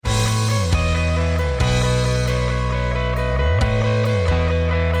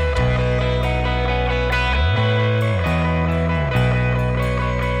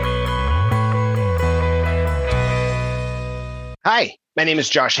Hi, my name is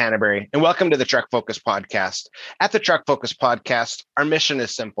Josh Hannaberry, and welcome to the Truck Focus Podcast. At the Truck Focus Podcast, our mission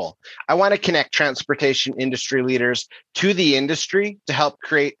is simple. I want to connect transportation industry leaders to the industry to help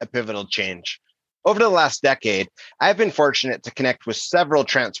create a pivotal change. Over the last decade, I've been fortunate to connect with several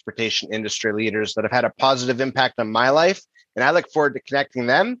transportation industry leaders that have had a positive impact on my life, and I look forward to connecting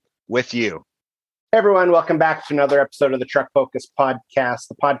them with you. Hey everyone, welcome back to another episode of the Truck Focus Podcast,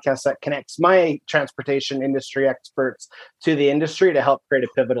 the podcast that connects my transportation industry experts to the industry to help create a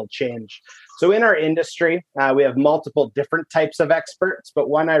pivotal change. So in our industry, we have multiple different types of experts, but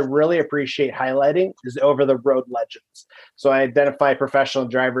one I really appreciate highlighting is over-the-road legends. So I identify professional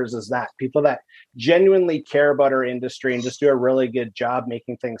drivers as that, people that genuinely care about our industry and just do a really good job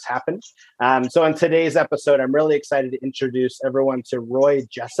making things happen. So in today's episode, I'm really excited to introduce everyone to Roy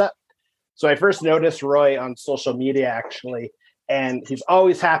Jessup. So I first noticed Roy on social media, actually, and he's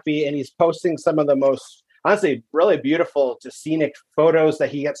always happy, and he's posting some of the most, honestly, really beautiful to scenic photos that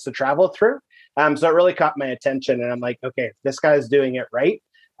he gets to travel through. So it really caught my attention, and I'm like, okay, this guy's doing it right.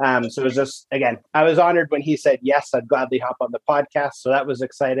 So it was just, again, I was honored when he said, yes, I'd gladly hop on the podcast. So that was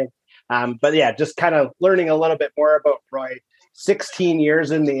exciting. But yeah, just kind of learning a little bit more about Roy, 16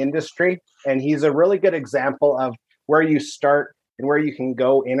 years in the industry, and he's a really good example of where you start and where you can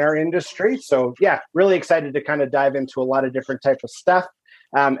go in our industry. So yeah, really excited to kind of dive into a lot of different types of stuff.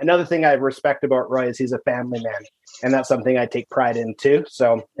 Another thing I respect about Roy is he's a family man, and that's something I take pride in too.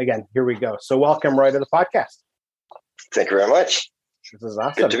 So again, here we go. So welcome, Roy, to the podcast. Thank you very much. This is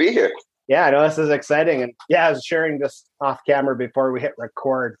awesome. Good to be here. Yeah, I know this is exciting. And yeah, I was sharing this off camera before we hit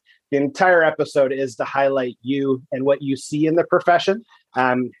record. The entire episode is to highlight you and what you see in the profession.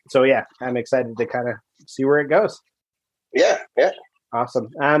 So yeah, I'm excited to kind of see where it goes. Yeah. Awesome.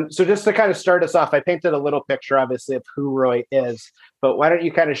 So just to kind of start us off, I painted a little picture, obviously, of who Roy is, but why don't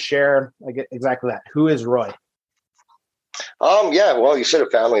you kind of share exactly that? Who is Roy? Yeah, well, you said a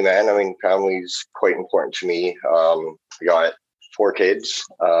family man. I mean, family's quite important to me. I got 4 kids,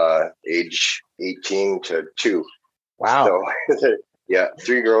 age 18 to 2. Wow. So yeah,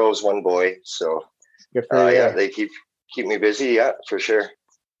 3 girls, 1 boy. So yeah, they keep me busy. Yeah, for sure.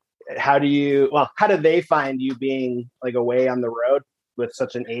 How do they find you being like away on the road with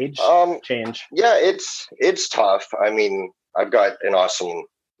such an age change? Yeah, it's tough. I mean, I've got an awesome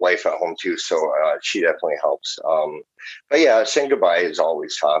wife at home too, so she definitely helps. But yeah, saying goodbye is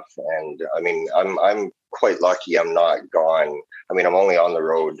always tough. And I mean, I'm quite lucky. I'm not gone. I mean, I'm only on the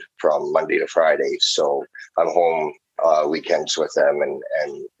road from Monday to Friday, so I'm home weekends with them,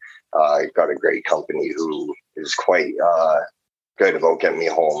 and I got a great company who is quite good about getting me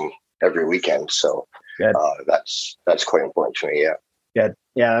home every weekend. So that's quite important to me. Yeah. Good.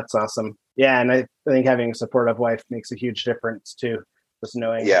 Yeah, that's awesome. Yeah. And I think having a supportive wife makes a huge difference too. Just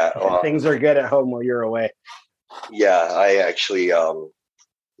knowing things are good at home while you're away. Yeah. I actually,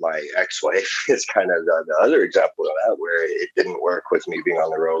 my ex-wife is kind of the other example of that, where it didn't work with me being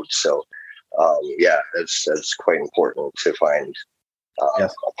on the road. So yeah, that's quite important to find a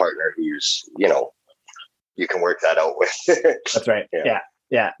partner who's, you can work that out with. That's right.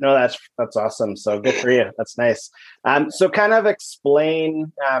 Yeah. No, that's awesome. So good for you. That's nice. So kind of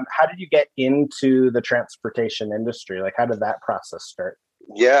explain, how did you get into the transportation industry? Like, how did that process start?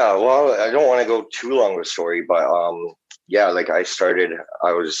 Yeah, well, I don't want to go too long with the story, but yeah, like I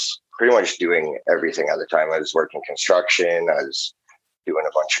was pretty much doing everything at the time. I was working construction. I was doing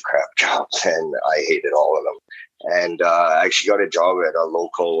a bunch of crap jobs, and I hated all of them. And I actually got a job at a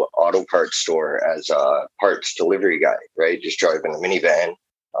local auto parts store as a parts delivery guy, right? Just driving a minivan,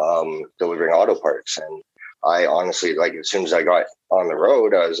 delivering auto parts. And I honestly, like, as soon as I got on the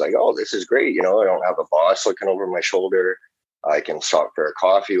road, I was like, oh, this is great. I don't have a boss looking over my shoulder. I can stop for a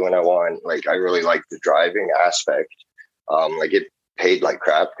coffee when I want. Like, I really like the driving aspect. Like, it paid like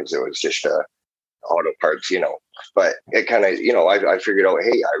crap because it was just auto parts, but it kind of, I figured out,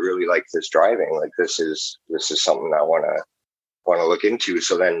 hey, I really like this driving. Like, this is something I want to look into.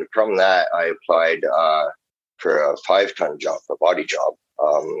 So then from that, I applied for a 5-ton job, a body job,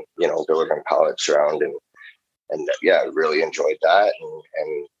 delivering pallets around, and yeah, really enjoyed that.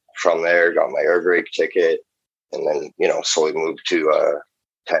 And from there, got my air brake ticket, and then, slowly moved to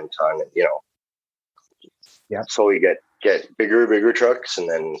 10-ton, and, slowly get bigger trucks, and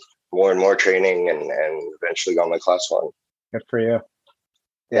then more and more training, and eventually got my class 1. Good for you.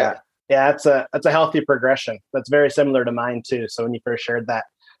 Yeah. That's a healthy progression. That's very similar to mine too. So when you first shared that,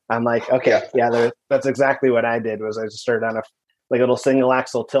 I'm like, okay, that's exactly what I did. Was I just started on a little single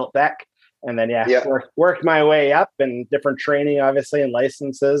axle tilt deck, and then worked my way up, and different training, obviously, and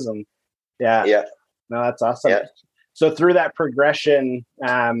licenses, and no, that's awesome. So through that progression,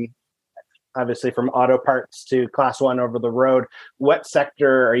 obviously from auto parts to class one over the road. What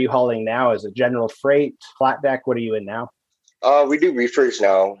sector are you hauling now? Is it general freight, flat deck? What are you in now? We do reefers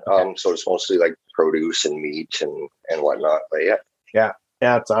now. Okay. So it's mostly like produce and meat and whatnot. But yeah. Yeah.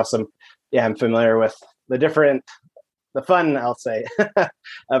 Yeah. It's awesome. Yeah. I'm familiar with the fun, I'll say,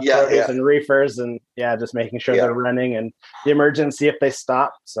 of produce and reefers, and just making sure they're running, and the emergency if they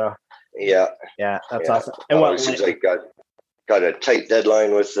stop. So that's awesome. And it seems like got a tight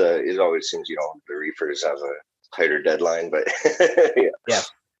deadline with it always seems, the reefers have a tighter deadline, but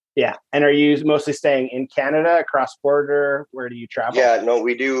yeah. And are you mostly staying in Canada, across border? Where do you travel? Yeah, no,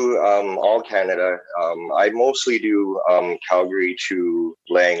 we do all Canada. I mostly do Calgary to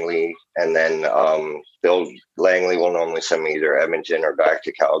Langley, and then Langley will normally send me either Edmonton or back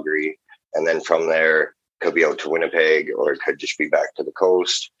to Calgary, and then from there could be out to Winnipeg, or it could just be back to the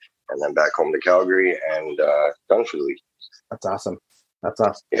coast and then back home to Calgary and done for the week. That's awesome.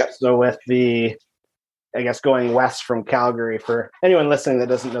 Yeah. So with going west from Calgary, for anyone listening that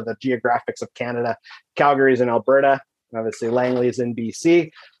doesn't know the geographics of Canada, Calgary's in Alberta, obviously Langley's in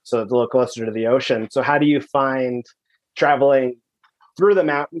BC, so it's a little closer to the ocean. So how do you find traveling through the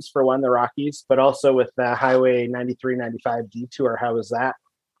mountains, for one, the Rockies, but also with the Highway 93, 95 detour? How is that?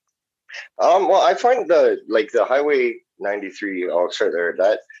 Well, I find the Highway 93, I'll start there,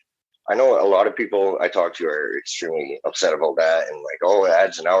 that I know a lot of people I talk to are extremely upset about that, and it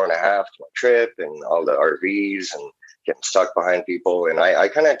adds an hour and a half to my trip and all the RVs and getting stuck behind people. And I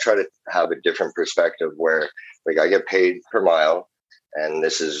kind of try to have a different perspective where I get paid per mile, and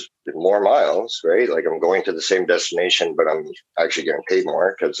this is more miles, right? I'm going to the same destination, but I'm actually getting paid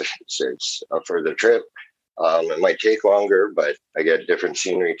more because it's a further trip. It might take longer, but I get different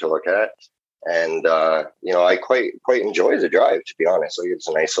scenery to look at. And, I quite enjoy the drive, to be honest. It's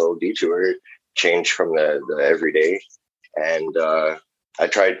a nice little detour change from the everyday. And I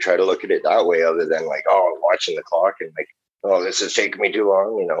try to look at it that way, other than I'm watching the clock and this is taking me too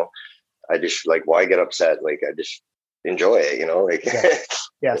long. I just why get upset? I just enjoy it,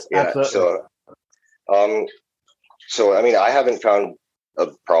 Yes, absolutely. So, I haven't found a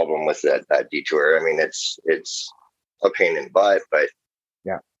problem with that detour. It's a pain in the butt, but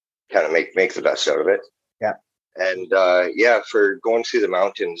kind of make the best out of it. Yeah. And for going through the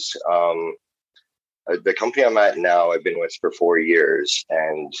mountains, the company I'm at now, I've been with for 4 years,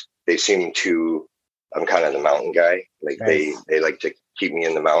 and they seem to, I'm kind of the mountain guy. Nice. They like to keep me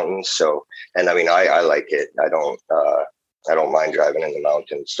in the mountains. So, and I like it. I don't mind driving in the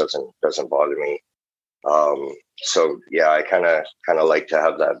mountains. Doesn't bother me. So yeah, I kind of like to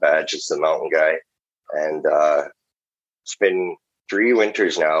have that badge as the mountain guy. And it's been 3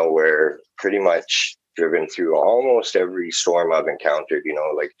 winters now where pretty much driven through almost every storm I've encountered.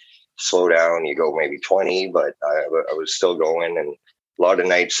 Slow down, you go maybe 20, but I was still going. And a lot of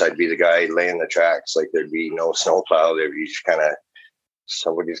nights I'd be the guy laying the tracks. There'd be no snowplow. There'd be just kind of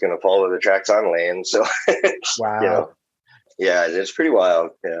somebody's going to follow the tracks I'm laying. So wow. Yeah, it's pretty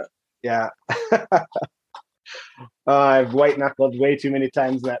wild. Yeah. I've white knuckled way too many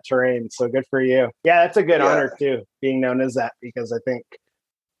times in that terrain. So good for you. Yeah, that's a good honor too, being known as that, because I think,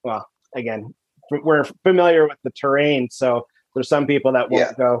 well, again, we're familiar with the terrain. So there's some people that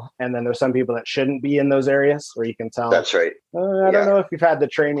won't go, and then there's some people that shouldn't be in those areas where you can tell. That's right. I don't know if you've had the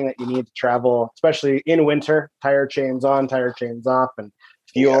training that you need to travel, especially in winter, tire chains on, tire chains off, and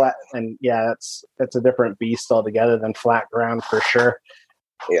fuel. And that's a different beast altogether than flat ground for sure.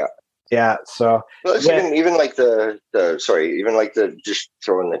 Yeah. Yeah. So even the just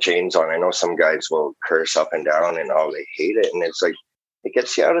throwing the chains on. I know some guys will curse up and down and they hate it. And it's it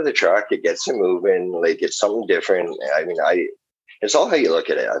gets you out of the truck. It gets you moving. It's something different. It's all how you look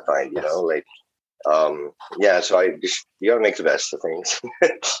at it, I find, so you gotta make the best of things.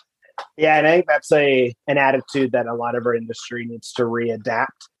 Yeah. And I think that's an attitude that a lot of our industry needs to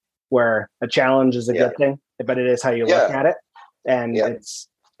readapt, where a challenge is a good thing, but it is how you look at it. And it's,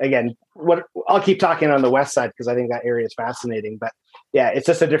 again, what I'll keep talking on the west side, because I think that area is fascinating, but it's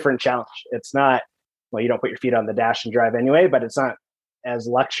just a different challenge. It's not, you don't put your feet on the dash and drive anyway, but it's not as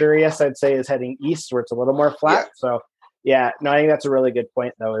luxurious, I'd say, as heading east, where it's a little more flat. So I think that's a really good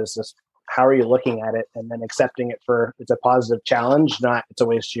point, though, is just how are you looking at it, and then accepting it for it's a positive challenge, not it's a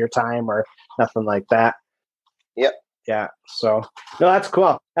waste of your time or nothing like that. Yeah. So no, that's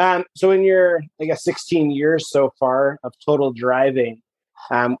cool. So in your, 16 years so far of total driving,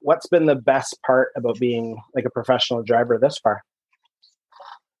 what's been the best part about being a professional driver this far?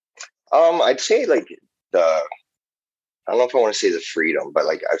 I'd say I don't know if I want to say the freedom, but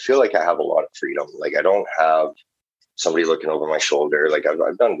I feel like I have a lot of freedom. I don't have somebody looking over my shoulder.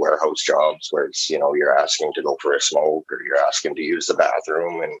 I've done warehouse jobs where it's, you're asking to go for a smoke, or you're asking to use the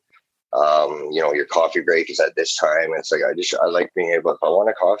bathroom, and Your coffee break is at this time. It's like, I like being able, if I want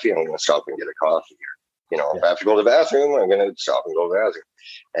a coffee, I'm going to stop and get a coffee. If I have to go to the bathroom, I'm going to stop and go to the bathroom.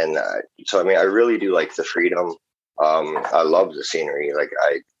 And so, I mean, I really do like the freedom. I love the scenery. Like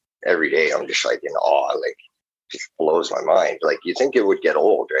every day I'm just like in awe, like just blows my mind. Like you think it would get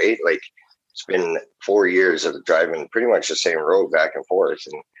old, right? Like it's been 4 years of driving pretty much the same road back and forth.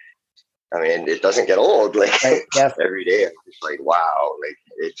 And I mean, it doesn't get old. Like every day I'm just like, wow, like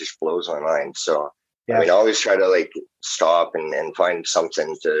it just blows my mind. So, I mean, I always try to like stop and find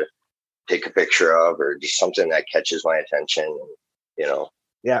something to take a picture of, or just something that catches my attention,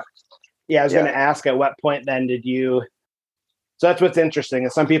 Yeah. I was going to ask, at what point then did you, so that's what's interesting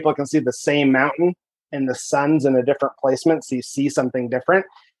is some people can see the same mountain and the sun's in a different placement. So you see something different,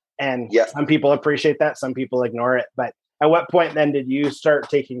 and some people appreciate that. Some people ignore it. But at what point then did you start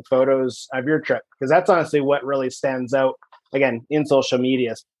taking photos of your trip? Because that's honestly what really stands out, again, in social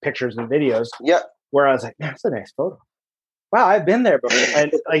media, pictures and videos. Yeah. Where I was like, that's a nice photo. Wow, I've been there before.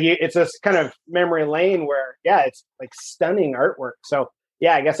 And like, it's this kind of memory lane where, it's like stunning artwork. So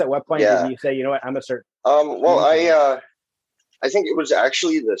I guess at what point did you say, you know what, I'm gonna start? Well, I think it was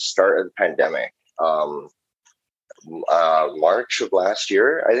actually the start of the pandemic. March of last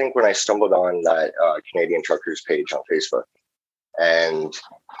year, I think, when I stumbled on that Canadian Truckers page on Facebook, and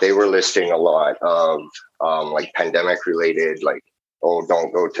they were listing a lot of like pandemic related, like, oh,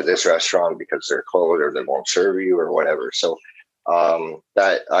 don't go to this restaurant because they're closed or they won't serve you or whatever. So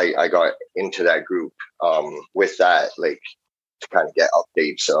that I got into that group with that, like, to kind of get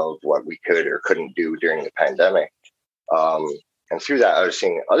updates of what we could or couldn't do during the pandemic. And through that, I was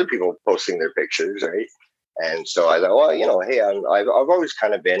seeing other people posting their pictures, right? And so I thought, well, hey, I've always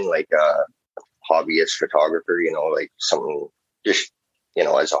kind of been like a hobbyist photographer, like something just,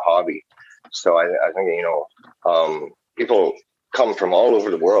 as a hobby. So I think, people come from all over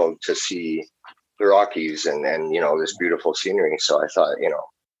the world to see the Rockies and this beautiful scenery. So I thought,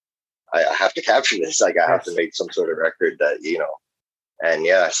 I have to capture this. Like I have to make some sort of record that,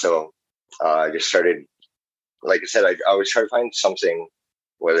 and so I just started, like I said, I always try to find something,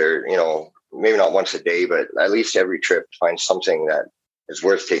 whether, maybe not once a day, but at least every trip, find something that is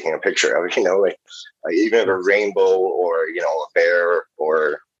worth taking a picture of, like even if a rainbow or, a bear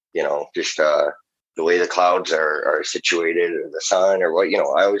or, just the way the clouds are situated or the sun or what,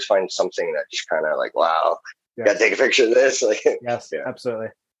 I always find something that just kind of like, wow, gotta take a picture of this. Like, absolutely.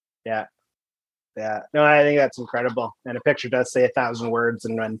 Yeah. No, I think that's incredible. And a picture does say 1,000 words.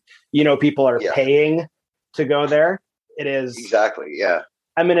 And when, people are paying to go there, it is exactly. Yeah.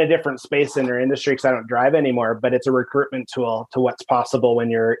 I'm in a different space in our industry because I don't drive anymore, but it's a recruitment tool to what's possible when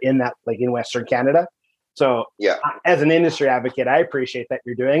you're in that, like in Western Canada. So as an industry advocate, I appreciate that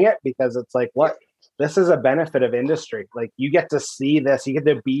you're doing it, because it's like, look, this is a benefit of industry. Like you get to see this, you get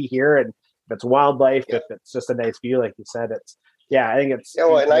to be here, and if it's wildlife, if it's just a nice view, like you said, it's, I think it's,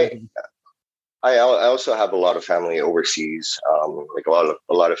 and I also have a lot of family overseas, like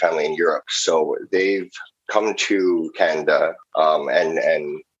a lot of family in Europe. So they've come to Canada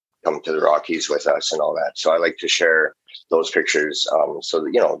and come to the Rockies with us and all that. So I like to share those pictures so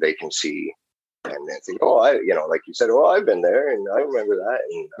that, they can see and then think, like you said, I've been there and I remember that.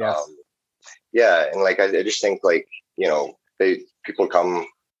 And and like I just think, like, people come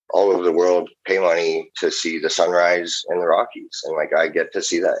all over the world, pay money to see the sunrise in the Rockies, and like I get to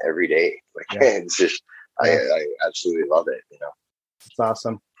see that every day. Like it's just I absolutely love it. It's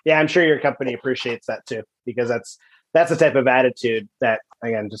awesome. Yeah, I'm sure your company appreciates that too, because that's the type of attitude that,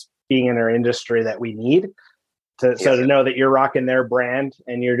 again, just being in our industry, that we need to. So to know that you're rocking their brand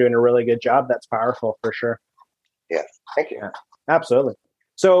and you're doing a really good job, that's powerful for sure. Yeah, thank you. Yeah, absolutely.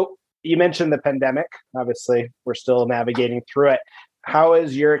 So you mentioned the pandemic. Obviously, we're still navigating through it. How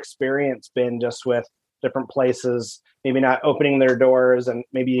has your experience been just with different places, maybe not opening their doors, and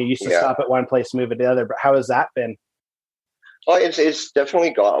maybe you used to stop at one place, move it to the other, but how has that been? Well, it's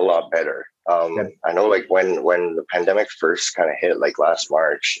definitely got a lot better. I know, like when the pandemic first kind of hit, like last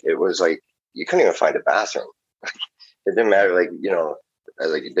March, it was like you couldn't even find a bathroom. It didn't matter, like,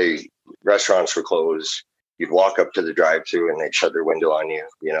 like the restaurants were closed. You'd walk up to the drive-thru and they'd shut their window on you.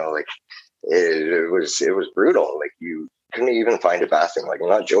 Like it was brutal. Like you couldn't even find a bathroom. Like, I'm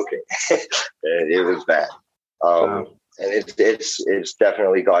not joking. It was bad. And it's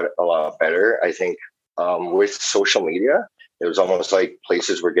definitely got a lot better. I think with social media, it was almost like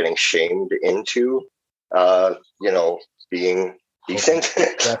places were getting shamed into, being decent.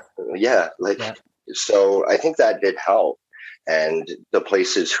 So I think that did help. And the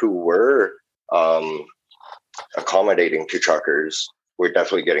places who were accommodating to truckers were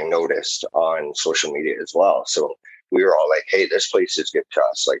definitely getting noticed on social media as well. So we were all like, hey, this place is good to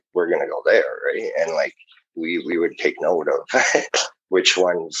us. Like, we're going to go there. Right. And like, we would take note of which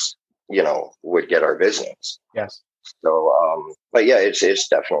ones, would get our business. Yes. So, but yeah, it's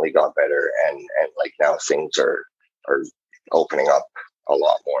definitely got better. And like now things are opening up a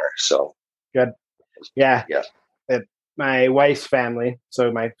lot more. So good. Yeah. Yeah. My wife's family,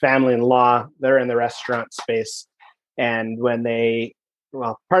 so my family-in-law, they're in the restaurant space. And when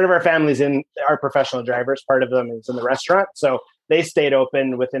part of our family's are professional drivers, part of them is in the restaurant. So they stayed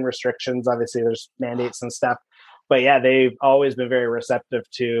open within restrictions. Obviously, there's mandates and stuff. But yeah, they've always been very receptive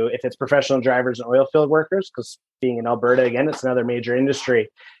to if it's professional drivers and oil field workers, because being in Alberta, again, it's another major industry.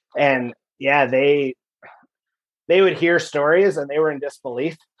 And yeah, they would hear stories and they were in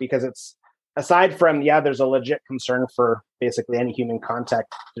disbelief because it's, aside from, there's a legit concern for basically any human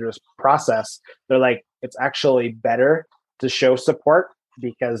contact through this process. They're like, it's actually better to show support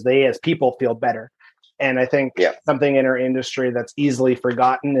because they as people feel better. And I think something in our industry that's easily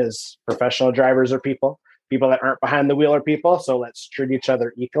forgotten is professional drivers are people that aren't behind the wheel are people. So let's treat each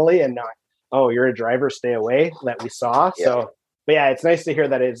other equally and not, oh, you're a driver, stay away, that we saw. Yeah. So, but yeah, it's nice to hear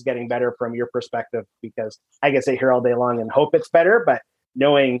that it's getting better from your perspective, because I can sit here all day long and hope it's better, but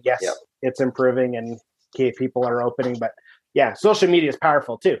knowing, it's improving and people are opening. But yeah, social media is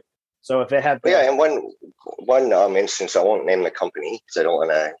powerful too. So if it had, and one instance, I won't name the company because I don't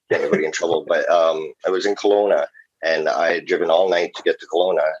want to get anybody in trouble. But I was in Kelowna, and I had driven all night to get to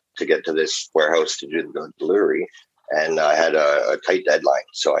Kelowna to get to this warehouse to do the delivery, and I had a tight deadline,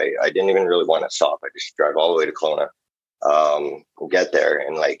 so I didn't even really want to stop. I just drive all the way to Kelowna, get there,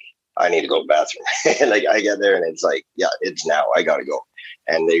 and like I need to go to the bathroom. And like I get there, and it's like, it's now. I gotta go.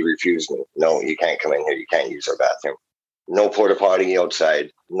 And they refused me. No, you can't come in here. You can't use our bathroom. No porta potty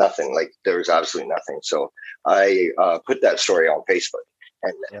outside. Nothing. Like there was absolutely nothing. So I put that story on Facebook,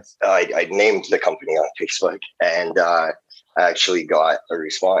 and I named the company on Facebook, and I actually got a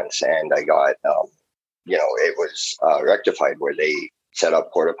response, and I got, it was rectified where they set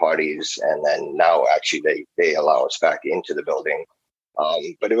up porta potties, and then now actually they allow us back into the building.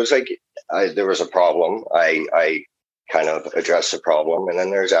 But it was like there was a problem. I kind of address the problem, and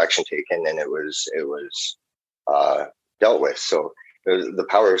then there's action taken, and it was dealt with. So the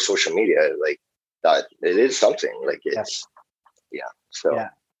power of social media, like that, it is something. Like it's So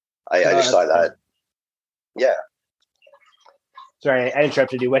I just thought that. Yeah. Sorry, I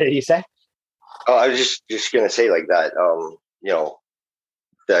interrupted you. What did you say? Oh, I was just gonna say like that.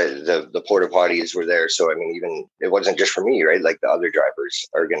 The porta potties were there, so I mean, even it wasn't just for me, right? Like the other drivers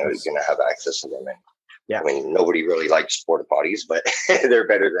are gonna have access to them, and I mean, nobody really likes porta potties, but they're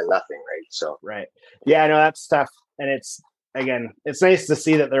better than nothing, right? So right, no, that's tough, and it's nice to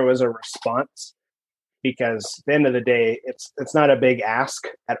see that there was a response, because at the end of the day, it's not a big ask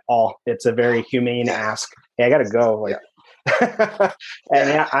at all. It's a very humane ask. Hey, I gotta go,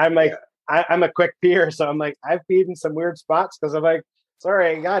 and I'm like, I'm a quick peer, so I'm like, I've peed in some weird spots because I'm like,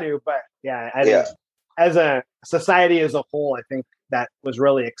 sorry, I got to, but as a society as a whole, I think that was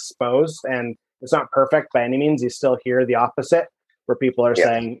really exposed, and it's not perfect by any means. You still hear the opposite, where people are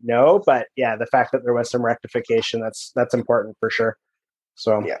saying no, but the fact that there was some rectification, that's important for sure.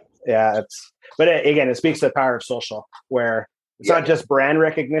 So but again, it speaks to the power of social, where it's not just brand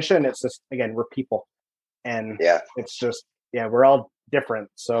recognition. It's just, again, we're people, and it's just, we're all different.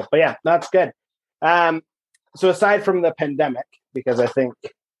 So, but that's good. So aside from the pandemic, because I think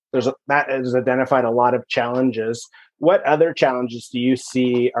that has identified a lot of challenges, what other challenges do you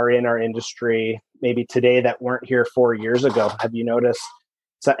see are in our industry maybe today that weren't here 4 years ago? Have you noticed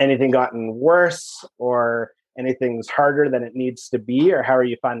anything gotten worse, or anything's harder than it needs to be, or how are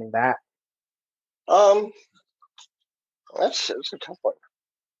you finding that? That's a tough one.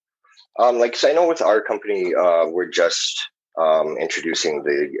 Cause I know with our company, we're just introducing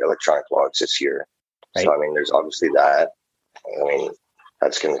the electronic logs this year. Right. So I mean, there's obviously that. I mean,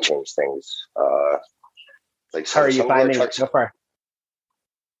 that's going to change things. How are you finding it so far?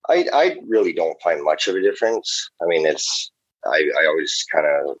 I really don't find much of a difference. I mean, I always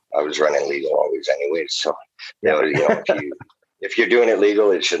I was running legal always anyway. So, if you're doing it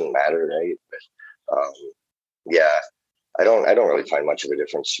legal, it shouldn't matter, right? But, I don't really find much of a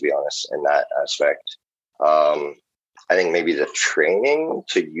difference, to be honest, in that aspect. I think maybe the training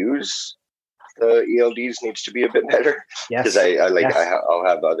to use the ELDs needs to be a bit better, because I'll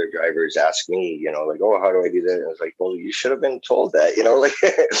have other drivers ask me, oh, how do I do that? And I was like, well, you should have been told that,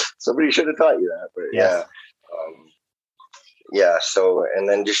 somebody should have taught you that. But so, and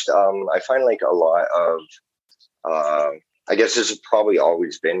then just I find like a lot of I guess this has probably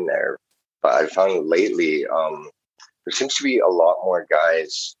always been there, but I found lately there seems to be a lot more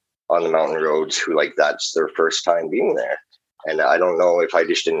guys on the mountain roads who like that's their first time being there. And I don't know if I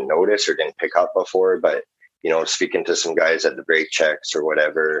just didn't notice or didn't pick up before, but speaking to some guys at the brake checks or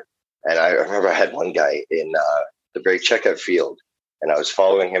whatever. And I remember I had one guy in the brake check at Field, and I was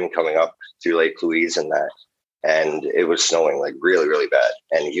following him coming up through Lake Louise and that. And it was snowing like really, really bad.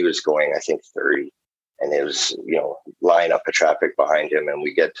 And he was going, I think 30. And it was, line up of traffic behind him. And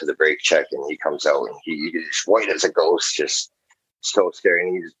we get to the brake check and he comes out and he's white as a ghost, just so scary.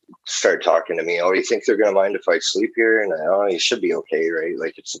 And he started talking to me. Oh, you think they're going to mind if I sleep here? And he should be okay, right?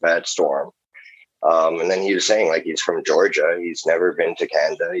 Like it's a bad storm. And then he was saying like he's from Georgia. He's never been to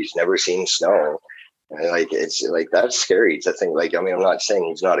Canada. He's never seen snow. And like it's like that's scary to think. Like I'm not saying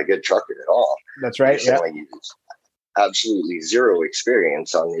he's not a good trucker at all. That's right. Yeah. Like he's absolutely zero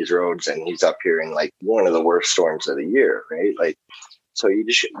experience on these roads, and he's up here in like one of the worst storms of the year, right? Like, so you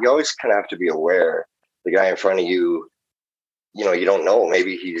always kind of have to be aware. The guy in front of you, you don't know.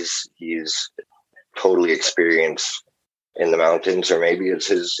 Maybe he's totally experienced in the mountains, or maybe it's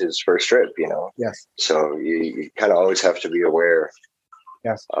his first trip. Yes. So you kind of always have to be aware.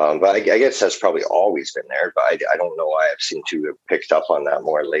 Yes. But I guess that's probably always been there, but I don't know why I've seemed to have picked up on that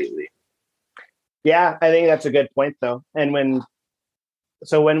more lately. Yeah, I think that's a good point though. And when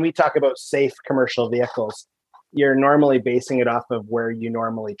we talk about safe commercial vehicles, you're normally basing it off of where you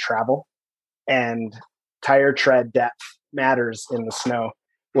normally travel, and tire tread depth matters in the snow,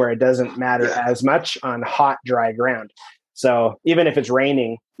 where it doesn't matter as much on hot, dry ground. So even if it's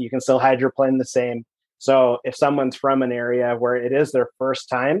raining, you can still hydroplane the same. So if someone's from an area where it is their first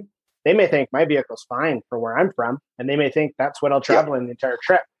time, they may think my vehicle's fine for where I'm from. And they may think that's what I'll travel in the entire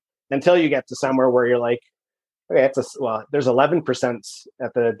trip, until you get to somewhere where you're like, okay, there's 11%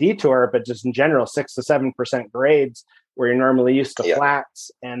 at the detour, but just in general, 6 to 7% grades where you're normally used to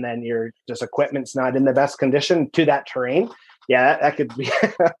flats, and then your just equipment's not in the best condition to that terrain. Yeah, that could be,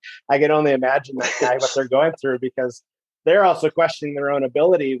 I can only imagine what they're going through, because they're also questioning their own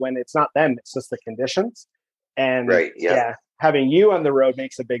ability when it's not them, it's just the conditions. And having you on the road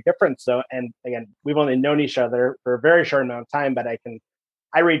makes a big difference. So, and again, we've only known each other for a very short amount of time, but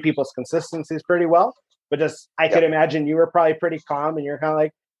I read people's consistencies pretty well. But just, I could imagine you were probably pretty calm, and you're kind of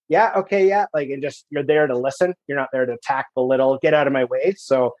like, yeah, okay, yeah. Like, and just, you're there to listen. You're not there to attack, belittle, get out of my way.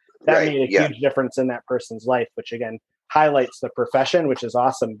 So that made a huge difference in that person's life, which again, highlights the profession, which is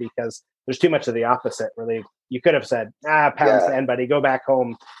awesome, because there's too much of the opposite, where you could have said, pound sand, buddy, go back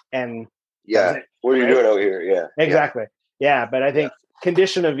home. And what are you doing out here? Yeah, exactly. Yeah. But I think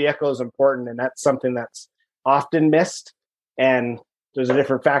condition of vehicle is important, and that's something that's often missed. And there's a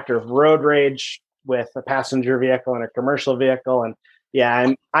different factor of road rage with a passenger vehicle and a commercial vehicle. And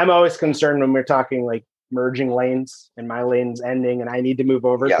I'm always concerned when we're talking like merging lanes and my lane's ending and I need to move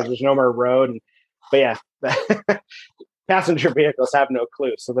over because there's no more road. But passenger vehicles have no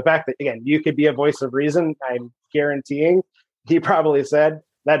clue. So the fact that, again, you could be a voice of reason, I'm guaranteeing he probably said,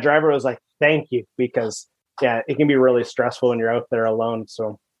 that driver was like, thank you, because it can be really stressful when you're out there alone.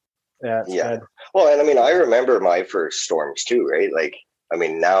 So good. Well, and I mean, I remember my first storms too, right? Like, I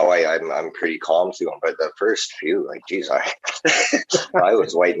mean, now I'm pretty calm through them, but the first few, like, geez, I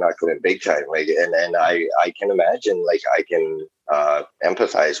was white knuckling big time. Like, and I can imagine, like, I can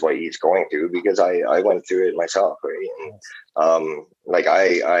empathize what he's going through, because I went through it myself, right? And, like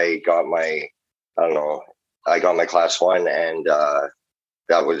I got my class 1, and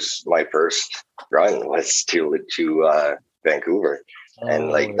that was my first run was to Vancouver. And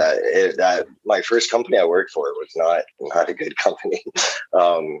like that my first company I worked for was not a good company.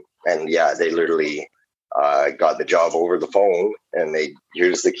 And they literally got the job over the phone, and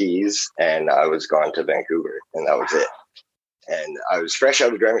here's the keys, and I was gone to Vancouver, and that was it. And I was fresh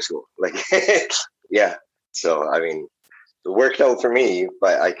out of driving school. Like, So, I mean, it worked out for me,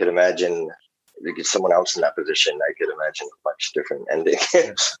 but I could imagine someone else in that position, I could imagine a much different ending.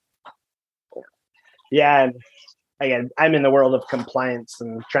 And again, I'm in the world of compliance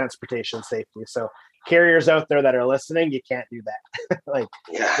and transportation safety. So carriers out there that are listening, you can't do that.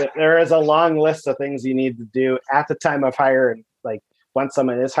 There is a long list of things you need to do at the time of hire, and like once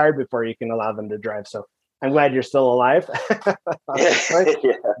someone is hired, before you can allow them to drive. So I'm glad you're still alive. But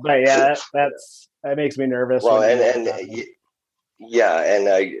that makes me nervous. Well,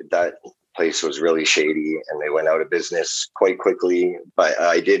 that place was really shady, and they went out of business quite quickly, but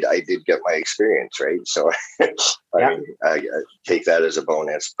I did get my experience, right? So I take that as a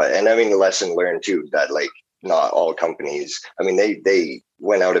bonus. But and I mean, the lesson learned too, that like not all companies, I mean, they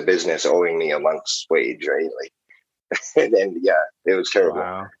went out of business owing me a month's wage, right? Like, and it was terrible.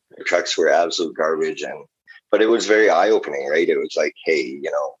 Wow. The trucks were absolute garbage, but it was very eye-opening, right? It was like, hey,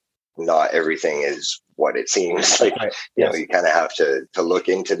 not everything is what it seems like. Right. You know, you kind of have to look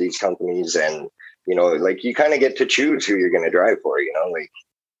into these companies, and you know, like you kind of get to choose who you're going to drive for. You know,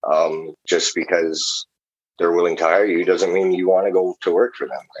 like just because they're willing to hire you doesn't mean you want to go to work for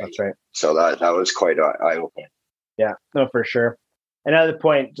them. Right? That's right. So that was quite eye-opening. Yeah, no, for sure. Another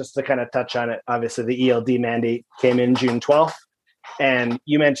point, just to kind of touch on it, obviously the ELD mandate came in June 12th. And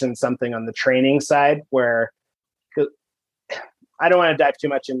you mentioned something on the training side where I don't want to dive too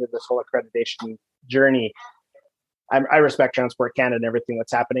much into this whole accreditation journey. I respect Transport Canada and everything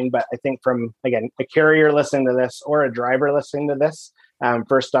that's happening, but I think from, again, a carrier listening to this or a driver listening to this,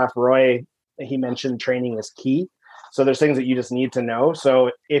 first off, Roy, he mentioned training is key. So there's things that you just need to know.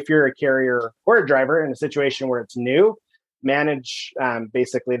 So if you're a carrier or a driver in a situation where it's new, manage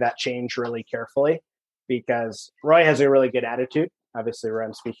basically that change really carefully, because Roy has a really good attitude. Obviously, Roy,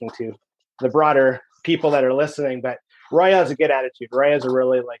 I'm speaking to the broader people that are listening, but Roy has a good attitude. Roy has a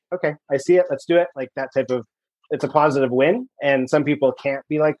really like, okay, I see it, let's do it. Like that type of, it's a positive win. And some people can't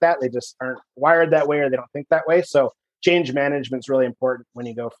be like that. They just aren't wired that way, or they don't think that way. So change management is really important when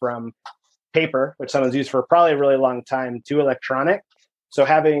you go from paper, which someone's used for probably a really long time, to electronic. So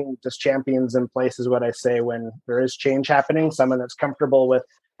having just champions in place is what I say when there is change happening. Someone that's comfortable with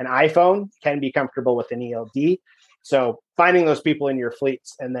an iPhone can be comfortable with an ELD. So finding those people in your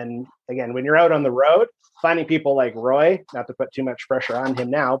fleets. And then again, when you're out on the road, finding people like Roy, not to put too much pressure on him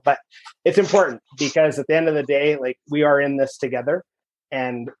now, but it's important because at the end of the day, like we are in this together,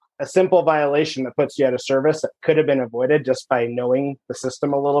 and a simple violation that puts you out of service that could have been avoided just by knowing the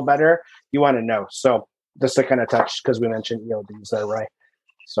system a little better, you want to know. So just to kind of touch, because we mentioned ELDs there, Roy.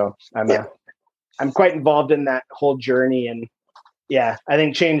 So I'm quite involved in that whole journey. And yeah, I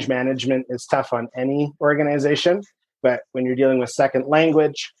think change management is tough on any organization, but when you're dealing with second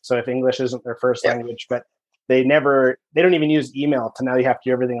language, so if English isn't their first language, but they don't even use email to now you have to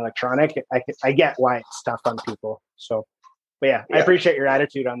do everything electronic. I get why it's tough on people. So, but yeah, I appreciate your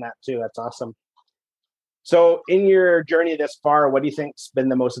attitude on that too. That's awesome. So in your journey this far, what do you think's been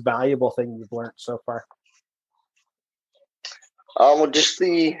the most valuable thing you've learned so far? Well, just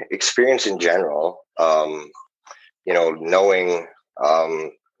the experience in general, you know, knowing,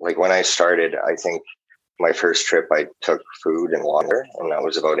 like when I started, I think my first trip, I took food and water, and that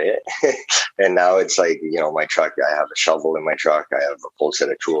was about it. And now it's like, you know, my truck, I have a shovel in my truck. I have a full set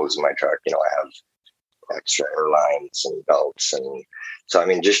of tools in my truck. You know, I have extra airlines and belts. And so, I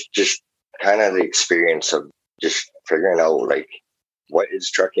mean, just kind of the experience of just figuring out like, what is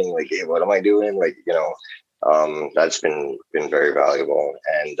trucking? Like, hey, what am I doing? Like, you know, that's been very valuable.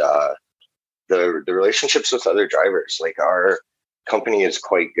 And the relationships with other drivers, like our company is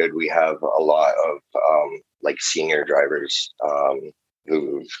quite good. We have a lot of like senior drivers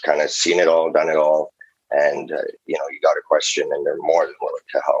who've kind of seen it all, done it all. And, you know, you got a question and they're more than willing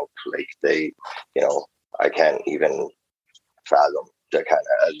to help. Like they, you know, I can't even fathom the kind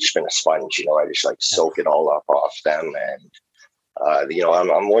of, I've just been a sponge, you know, I just like soak it all up off them. And, you know,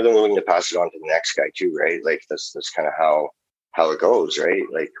 I'm more than willing to pass it on to the next guy too, right? Like that's kind of how it goes, right?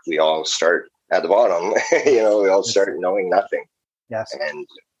 Like we all start at the bottom, you know, we all start knowing nothing. Yes.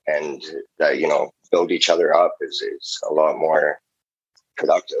 And that, you know, build each other up is a lot more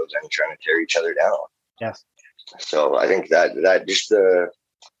productive than trying to tear each other down. Yes. So I think that just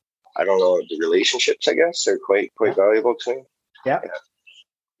I don't know, the relationships, I guess, are quite valuable to me.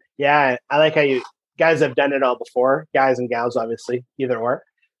 Yeah. I like how you guys have done it all before, guys and gals, obviously, either or.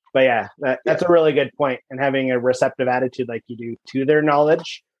 But yeah, that's a really good point. And having a receptive attitude like you do to their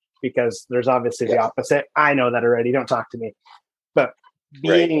knowledge, because there's obviously the opposite. I know that already. Don't talk to me. But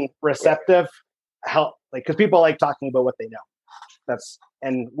being receptive help, like, because people like talking about what they know.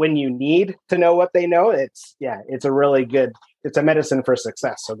 And when you need to know what they know, it's a really good, it's a medicine for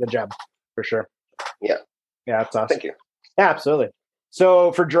success. So good job for sure. Yeah. Yeah. That's awesome. Thank you. Yeah, absolutely.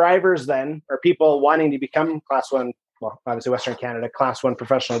 So for drivers then, or people wanting to become Class 1, well, obviously Western Canada, Class 1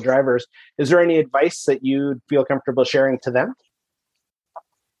 professional drivers, is there any advice that you'd feel comfortable sharing to them?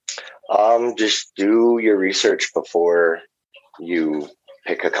 Just do your research before you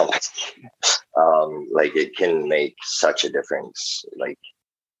pick a company. Like it can make such a difference. Like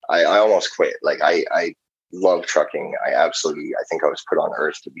I almost quit. Like I love trucking. I think I was put on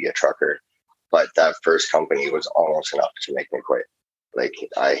earth to be a trucker, but that first company was almost enough to make me quit. Like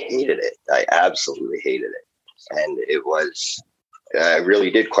I hated it. I absolutely hated it. And it was, I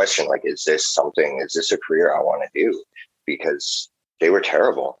really did question, like, is this a career I want to do? Because they were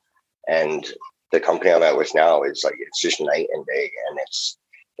terrible. And the company I'm at with now is like, it's just night and day. And it's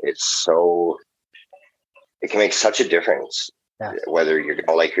so, it can make such a difference. Yeah. Whether you're going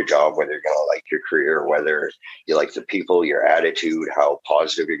to like your job, whether you're going to like your career, whether you like the people, your attitude, how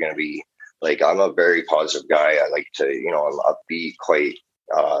positive you're going to be. like, I'm a very positive guy. I like to, I'm upbeat, quite,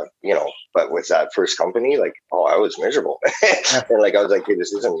 but with that first company, like, oh, I was miserable. And like, I was like, hey,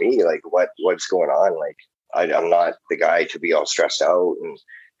 this isn't me. Like, what's going on? Like, I'm not the guy to be all stressed out.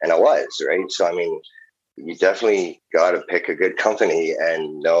 And I was, right. So, I mean, you definitely got to pick a good company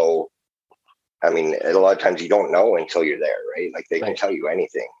and know. I mean, a lot of times you don't know until you're there, right? Like, they can tell you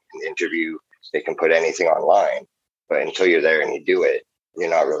anything in the interview. They can put anything online, but until you're there and you do it, you're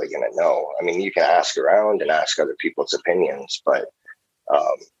not really going to know. I mean, you can ask around and ask other people's opinions, but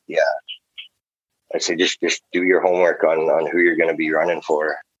I say just do your homework on who you're going to be running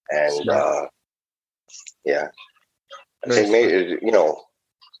for. And I say, maybe,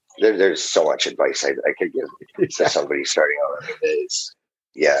 there's so much advice I could give to somebody starting out. I mean,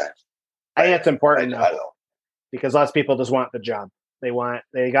 I think that's important. I don't know. Because lots of people just want the job. They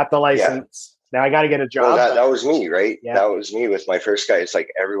got the license. Now I got to get a job. Well, that was me, right? Yeah. That was me with my first guy. It's like,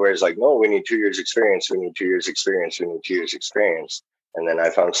 everywhere's like, no, we need 2 years experience. We need 2 years experience. We need 2 years experience. And then I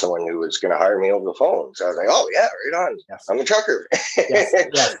found someone who was going to hire me over the phone. So I was like, oh yeah, right on. Yes. I'm a trucker. Yes.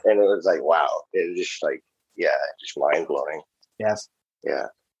 And it was like, wow. It was just like, just mind blowing. Yes. Yeah.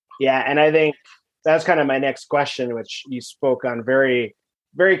 Yeah. And I think that's kind of my next question, which you spoke on very,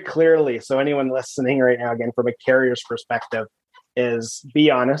 very clearly. So anyone listening right now, again, from a carrier's perspective, is be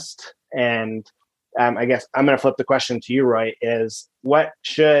honest. And I guess I'm going to flip the question to you, Roy, is what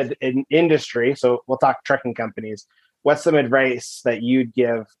should an industry, so we'll talk trucking companies, what's some advice that you'd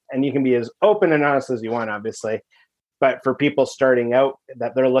give? And you can be as open and honest as you want, obviously, but for people starting out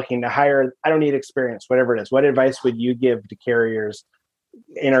that they're looking to hire, I don't need experience, whatever it is. What advice would you give to carriers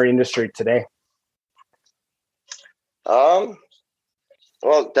in our industry today? Well,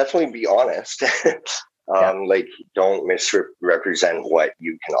 definitely be honest. Like, don't misrepresent what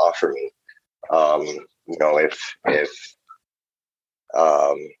you can offer me.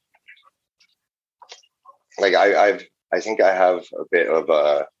 Like, I think I have a bit of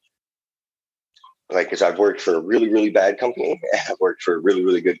a, like, because I've worked for a really, really bad company, and I've worked for a really,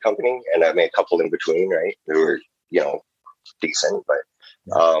 really good company, and I've made a couple in between, right? They were, decent, but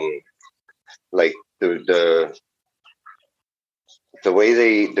like the way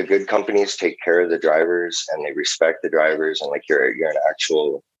the good companies take care of the drivers and they respect the drivers, and like, you're an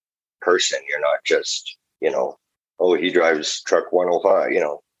actual person. You're not just, oh, he drives truck 105,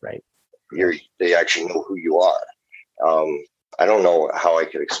 right. They actually know who you are. I don't know how I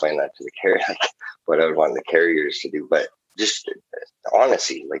could explain that to the carrier, like, what I would want the carriers to do, but just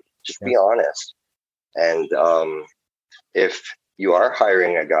honesty, like, just be honest. And if you are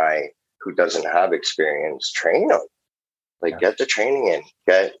hiring a guy who doesn't have experience, train him. Like, get the training in.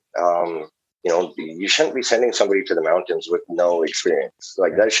 You shouldn't be sending somebody to the mountains with no experience.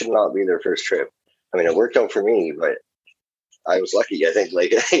 Like, that should not be their first trip. I mean, it worked out for me, but I was lucky. I think,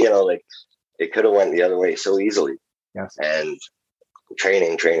 like, like, it could have went the other way so easily. Yes. And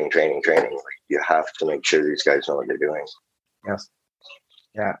training. Like, you have to make sure these guys know what they're doing. Yes.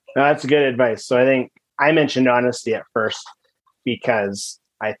 Yeah. No, that's good advice. So I think I mentioned honesty at first because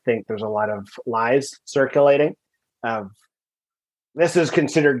I think there's a lot of lies circulating of this is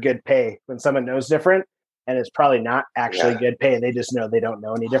considered good pay when someone knows different, and it's probably not actually good pay. They just know they don't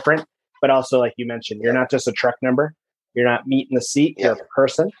know any different. But also, like you mentioned, you're not just a truck number. You're not meat in the seat. You're a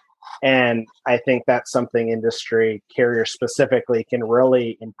person. And I think that's something industry carrier specifically can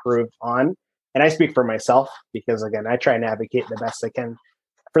really improve on. And I speak for myself because, again, I try and advocate the best I can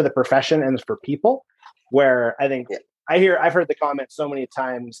for the profession and for people, where I think I've heard the comment so many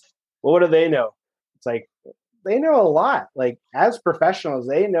times, well, what do they know? It's like, they know a lot. Like, as professionals,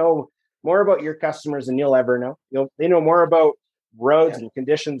 they know more about your customers than you'll ever know. They know more about roads and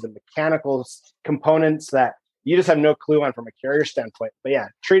conditions and mechanical components that you just have no clue on from a carrier standpoint. But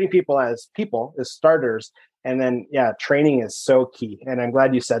treating people as starters. And then, training is so key. And I'm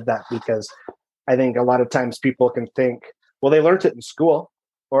glad you said that, because I think a lot of times people can think, well, they learned it in school,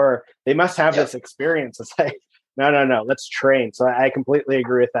 or they must have this experience. It's like, no, let's train. So I completely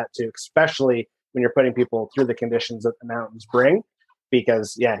agree with that too, especially when you're putting people through the conditions that the mountains bring,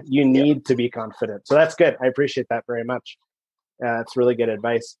 because you need to be confident. So that's good. I appreciate that very much. It's really good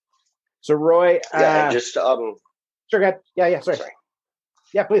advice. So Roy, just sure, go ahead. Sorry.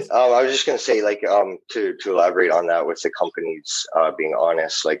 Yeah, please. I was just going to say, like, to elaborate on that with the companies being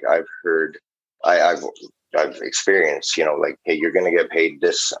honest. Like, I've heard, I've experienced, like, hey, you're going to get paid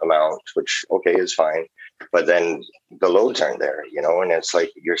this amount, which is fine, but then the loads aren't there, and it's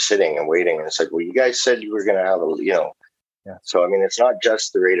like you're sitting and waiting, and it's like, well, you guys said you were going to have So I mean, it's not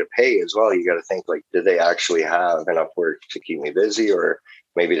just the rate of pay as well. You got to think, like, do they actually have enough work to keep me busy, or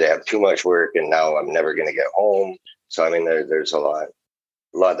maybe they have too much work and now I'm never going to get home. So I mean, there's a lot.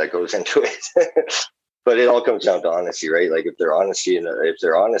 lot that goes into it. But it all comes down to honesty, right? Like if they're honest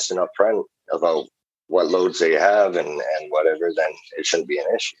and upfront about what loads they have and whatever, then it shouldn't be an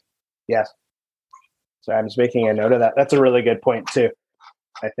issue. Yes. So I'm just making a note of that. That's a really good point too.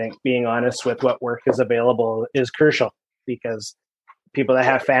 I think being honest with what work is available is crucial, because people that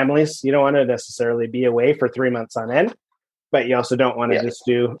have families, you don't want to necessarily be away for 3 months on end, but you also don't want to just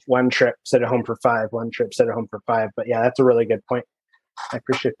do one trip, sit at home for 5, one trip, sit at home for 5. But yeah, that's a really good point. I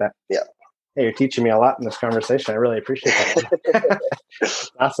appreciate that. Yeah. Hey, you're teaching me a lot in this conversation. I really appreciate that.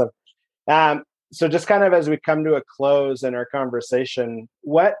 Awesome. So just kind of as we come to a close in our conversation,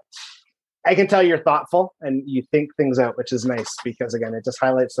 what I can tell you're thoughtful and you think things out, which is nice because again, it just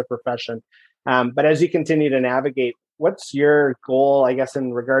highlights the profession. But as you continue to navigate, what's your goal, I guess,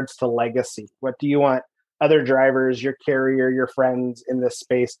 in regards to legacy? What do you want other drivers, your carrier, your friends in this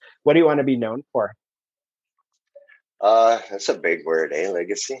space? What do you want to be known for? That's a big word,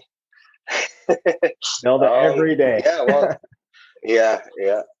 legacy. Build it every day. Yeah, well, yeah.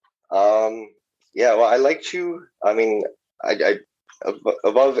 Well, I like to, I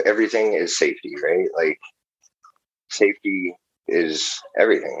above everything is safety, right? Like safety is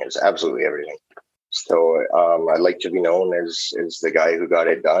everything. It's absolutely everything. So I like to be known as the guy who got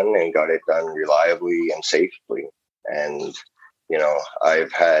it done and got it done reliably and safely. And,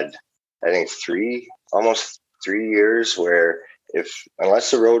 I've had, I think almost 3 years where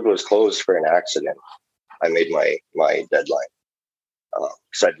unless the road was closed for an accident, I made my deadline.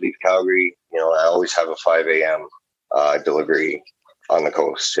 Because I'd leave Calgary, I always have a 5 a.m. Delivery on the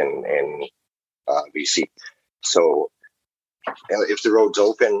coast in BC. So if the road's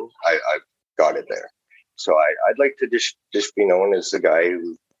open, I've got it there. So I'd like to just be known as the guy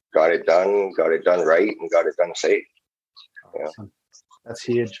who got it done right, and got it done safe. Awesome. That's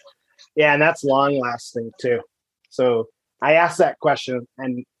huge. Yeah, and that's long lasting too. So I asked that question,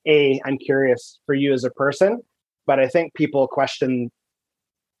 and I'm curious for you as a person, but I think people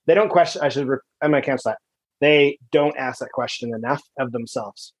they don't question. I'm gonna cancel that. They don't ask that question enough of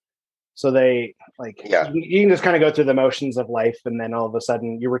themselves. So they you can just kind of go through the motions of life, and then all of a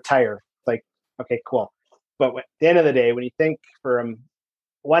sudden you retire. Like, okay, cool. But at the end of the day, when you think from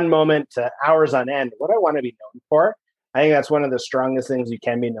one moment to hours on end, what I want to be known for, I think that's one of the strongest things you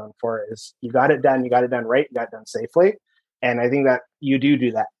can be known for is you got it done right, you got it done safely. And I think that you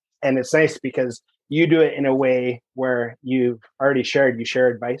do that. And it's nice because you do it in a way where you've already you share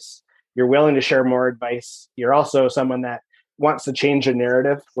advice. You're willing to share more advice. You're also someone that wants to change a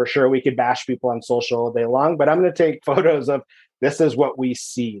narrative. We're sure we could bash people on social all day long, but I'm going to take photos of this is what we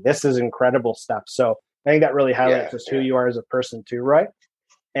see. This is incredible stuff. So I think that really highlights just who you are as a person too, Roy.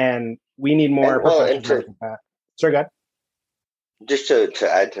 And we need more professionals like that. Sorry, go ahead. Just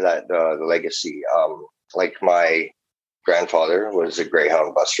to add to that, the legacy, like my grandfather was a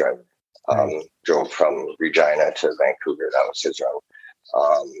Greyhound bus driver. Drove from Regina to Vancouver. That was his run.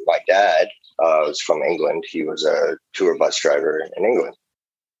 My dad was from England. He was a tour bus driver in England.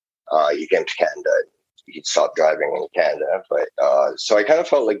 He came to Canada. He'd stopped driving in Canada. But so I kind of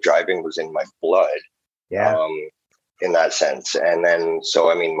felt like driving was in my blood. Yeah. In that sense. And then,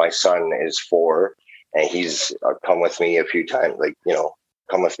 so, my son is 4 and he's come with me a few times,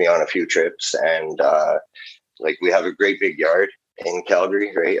 come with me on a few trips. And we have a great big yard in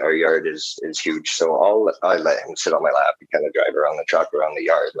Calgary, right? Our yard is huge. So I let him sit on my lap and kind of drive around the truck around the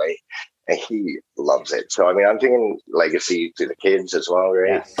yard, right? And he loves it. So, I'm thinking legacy to the kids as well,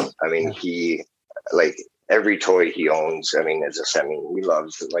 right? Yes. He, every toy he owns, is a semi. He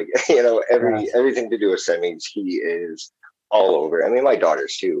loves, everything to do with semis. He is all over. My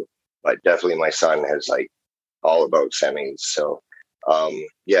daughters too, but definitely my son has all about semis. So, I'm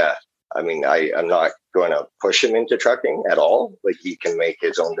not going to push him into trucking at all. He can make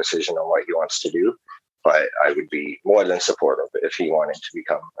his own decision on what he wants to do, but I would be more than supportive if he wanted to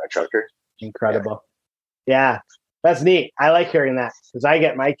become a trucker. Incredible. Yeah. That's neat. I like hearing that because I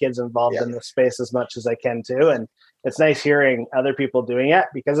get my kids involved in this space as much as I can too. And it's nice hearing other people doing it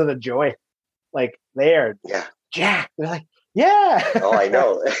because of the joy. They are jacked. They're like, yeah. Oh, I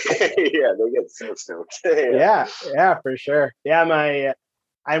know. Yeah, they get so stoked. Yeah, for sure. Yeah,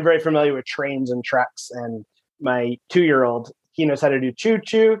 I'm very familiar with trains and trucks, and my 2-year-old, he knows how to do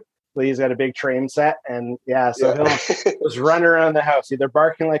choo-choo. Well, he's got a big train set, and he'll just run around the house, either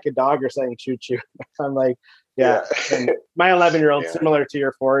barking like a dog or saying choo-choo. I'm like, yeah. And my 11-year-old, similar to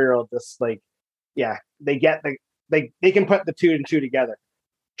your 4-year-old, just they get they can put the 2 and 2 together.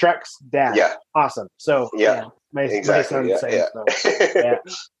 Trucks, dad, awesome. So my son's saying so. Yeah,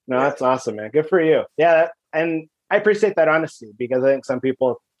 no, that's awesome, man. Good for you. Yeah, and I appreciate that honesty because I think some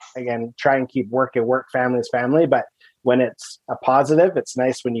people, again, try and keep work at work, family is family, but when it's a positive, it's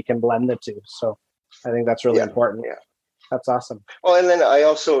nice when you can blend the two. So I think that's really important. Yeah. That's awesome. Well, and then I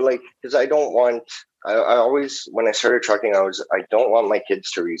also because I don't want, I always, when I started trucking, I don't want my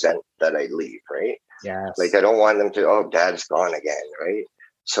kids to resent that I leave, right? Yes. Like, I don't want them to, oh, dad's gone again, right?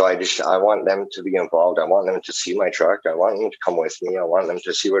 So I want them to be involved. I want them to see my truck. I want them to come with me. I want them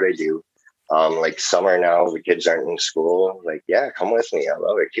to see what I do. Like summer now, the kids aren't in school. Like, yeah, come with me. I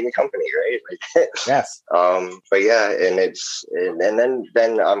love it. Keep me company, right? Like, yes. But yeah, and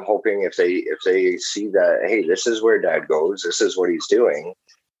then I'm hoping if they see that, hey, this is where dad goes, this is what he's doing,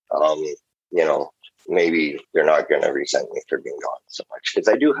 maybe they're not going to resent me for being gone so much. Because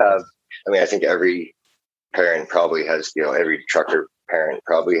I do have, I think every parent probably has, every trucker parent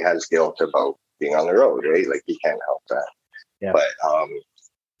probably has guilt about being on the road, right? Like, you can't help that. Yeah. But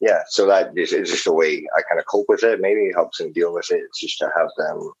so that is just a way I kind of cope with it. Maybe it helps them deal with it. It's just to have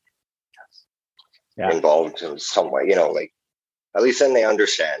them involved in some way, like, at least then they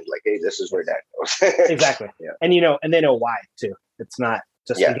understand, like, hey, this is where dad goes. Exactly. Yeah. And and they know why too. It's not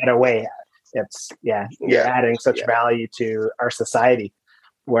just to get away. It's you're adding such value to our society,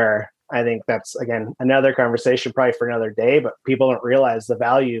 where I think that's, again, another conversation probably for another day, but people don't realize the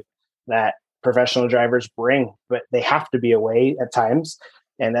value that professional drivers bring, but they have to be away at times.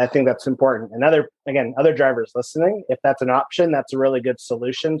 And I think that's important. And other drivers listening, if that's an option, that's a really good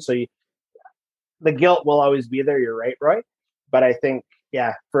solution. So the guilt will always be there. You're right, Roy. But I think,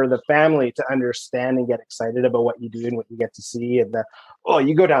 for the family to understand and get excited about what you do and what you get to see, and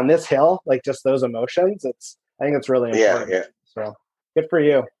you go down this hill, like, just those emotions. I think it's really important. Yeah. So good for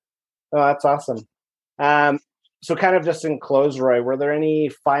you. Oh, that's awesome. So kind of just in close, Roy, were there any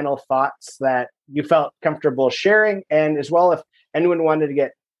final thoughts that you felt comfortable sharing? And as well, if anyone wanted to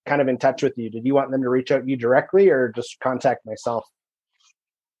get kind of in touch with you, did you want them to reach out to you directly or just contact myself?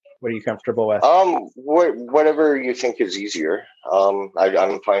 What are you comfortable with? Whatever you think is easier. I'm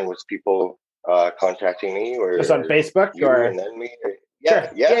fine with people contacting me, or just on Facebook, or and then me.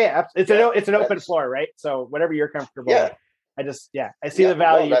 Yeah. It's an open floor, right? So whatever you're comfortable with. I see the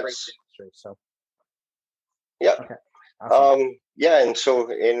value you bring to the industry. So okay. Awesome. And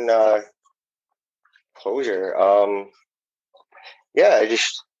so in closure, I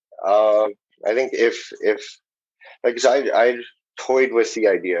think if because I toyed with the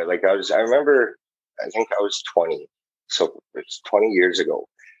idea. Like, I remember, I think I was 20. So it's 20 years ago.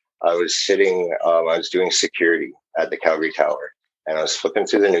 I was sitting, I was doing security at the Calgary Tower, and I was flipping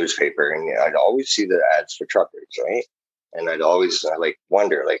through the newspaper, and I'd always see the ads for truckers, right? And I'd always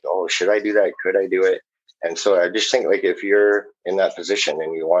wonder, like, oh, should I do that? Could I do it? And so I just think, like, if you're in that position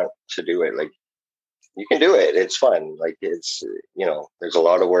and you want to do it, like, you can do it. It's fun. Like, it's, there's a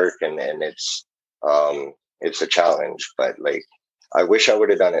lot of work, and it's a challenge, but, like, I wish I would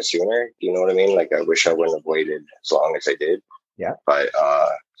have done it sooner. Do you know what I mean? Like, I wish I wouldn't have waited as long as I did. Yeah. But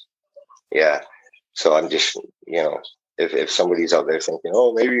so I'm just, if somebody's out there thinking,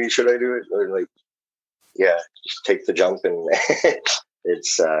 oh, maybe should I do it? Or just take the jump, and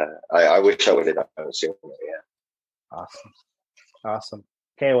it's I wish I would have done it sooner. Yeah. Awesome.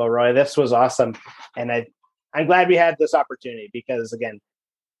 Okay, well, Roy, this was awesome, and I'm glad we had this opportunity, because, again,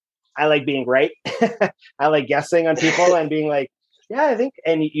 I like being right. I like guessing on people and being like, I think,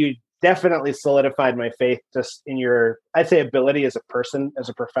 and you definitely solidified my faith just in your, I'd say, ability as a person, as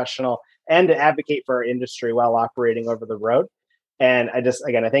a professional, and to advocate for our industry while operating over the road. And I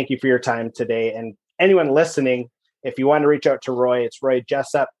thank you for your time today. And anyone listening, if you want to reach out to Roy, it's Roy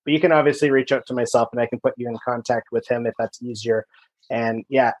Jessup, but you can obviously reach out to myself, and I can put you in contact with him if that's easier. And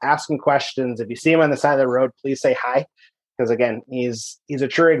ask him questions. If you see him on the side of the road, please say hi. Because, again, he's a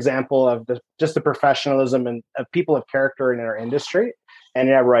true example of the professionalism and of people of character in our industry. And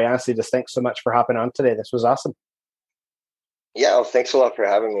Roy, honestly, just thanks so much for hopping on today. This was awesome. Yeah, well, thanks a lot for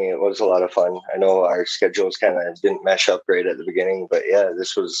having me. It was a lot of fun. I know our schedules kind of didn't mesh up great at the beginning, but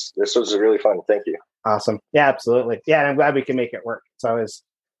this was really fun. Thank you. Awesome. Yeah, absolutely. Yeah, and I'm glad we can make it work. It's always,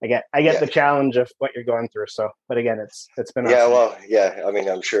 I get the challenge of what you're going through. So, but again, it's been awesome.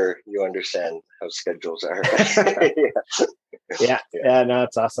 I'm sure you understand how schedules are. No,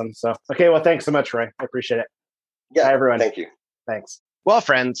 it's awesome. So, okay, well, thanks so much, Roy. I appreciate it. Yeah, bye, everyone. Thank you. Thanks. Well,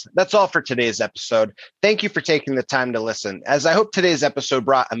 friends, that's all for today's episode. Thank you for taking the time to listen, as I hope today's episode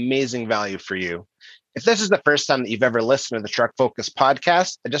brought amazing value for you. If this is the first time that you've ever listened to the Truck Focus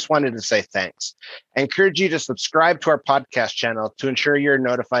podcast, I just wanted to say thanks. I encourage you to subscribe to our podcast channel to ensure you're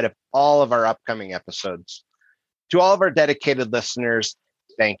notified of all of our upcoming episodes. To all of our dedicated listeners,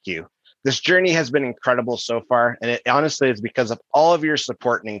 thank you. This journey has been incredible so far, and it honestly is because of all of your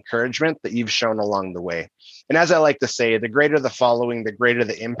support and encouragement that you've shown along the way. And as I like to say, the greater the following, the greater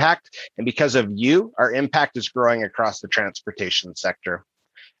the impact. And because of you, our impact is growing across the transportation sector.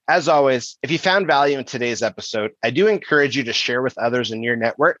 As always, if you found value in today's episode, I do encourage you to share with others in your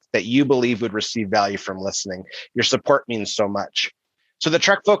network that you believe would receive value from listening. Your support means so much. So the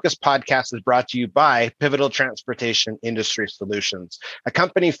Truck Focus podcast is brought to you by Pivotal Transportation Industry Solutions, a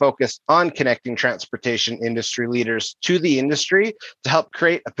company focused on connecting transportation industry leaders to the industry to help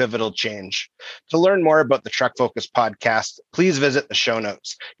create a pivotal change. To learn more about the Truck Focus podcast, please visit the show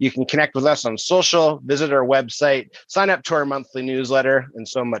notes. You can connect with us on social, visit our website, sign up to our monthly newsletter, and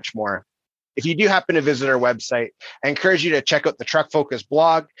so much more. If you do happen to visit our website, I encourage you to check out the Truck Focus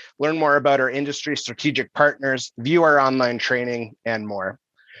blog, learn more about our industry strategic partners, view our online training, and more.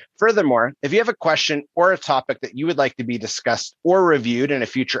 Furthermore, if you have a question or a topic that you would like to be discussed or reviewed in a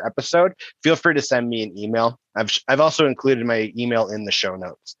future episode, feel free to send me an email. I've also included my email in the show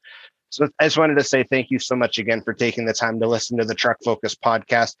notes. So I just wanted to say thank you so much again for taking the time to listen to the Truck Focus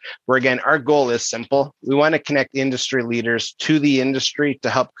podcast, where again, our goal is simple. We want to connect industry leaders to the industry to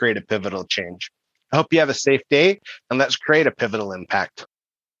help create a pivotal change. I hope you have a safe day, and let's create a pivotal impact.